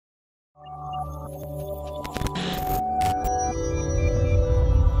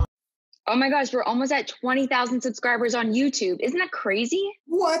Oh my gosh, we're almost at 20,000 subscribers on YouTube. Isn't that crazy?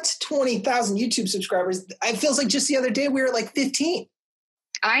 What? 20,000 YouTube subscribers? It feels like just the other day we were like 15.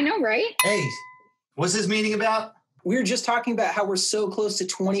 I know, right? Hey, what's this meeting about? We were just talking about how we're so close to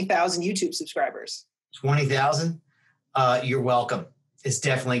 20,000 YouTube subscribers. 20,000? You're welcome. It's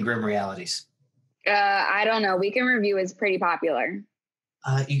definitely Grim Realities. I don't know. Weekend Review is pretty popular.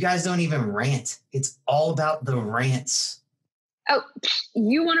 You guys don't even rant. It's all about the rants. Oh,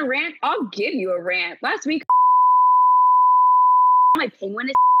 you want a rant? I'll give you a rant. Last week, my penguin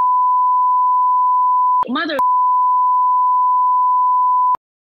is mother.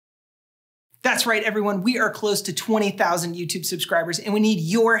 That's right, everyone. We are close to 20,000 YouTube subscribers, and we need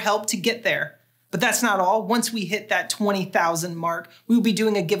your help to get there. But that's not all. Once we hit that 20,000 mark, we will be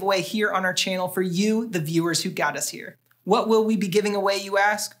doing a giveaway here on our channel for you, the viewers who got us here. What will we be giving away, you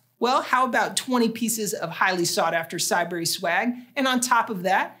ask? Well, how about 20 pieces of highly sought after Cybrary swag? And on top of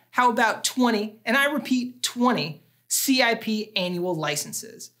that, how about 20, and I repeat 20, CIP annual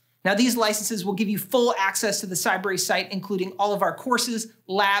licenses? Now, these licenses will give you full access to the Cybrary site, including all of our courses,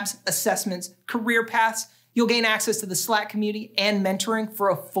 labs, assessments, career paths. You'll gain access to the Slack community and mentoring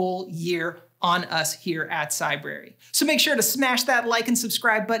for a full year on us here at Cybrary. So make sure to smash that like and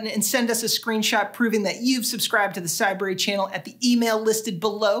subscribe button and send us a screenshot proving that you've subscribed to the Cybrary channel at the email listed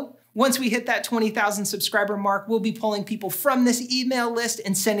below. Once we hit that 20,000 subscriber mark, we'll be pulling people from this email list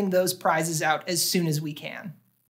and sending those prizes out as soon as we can.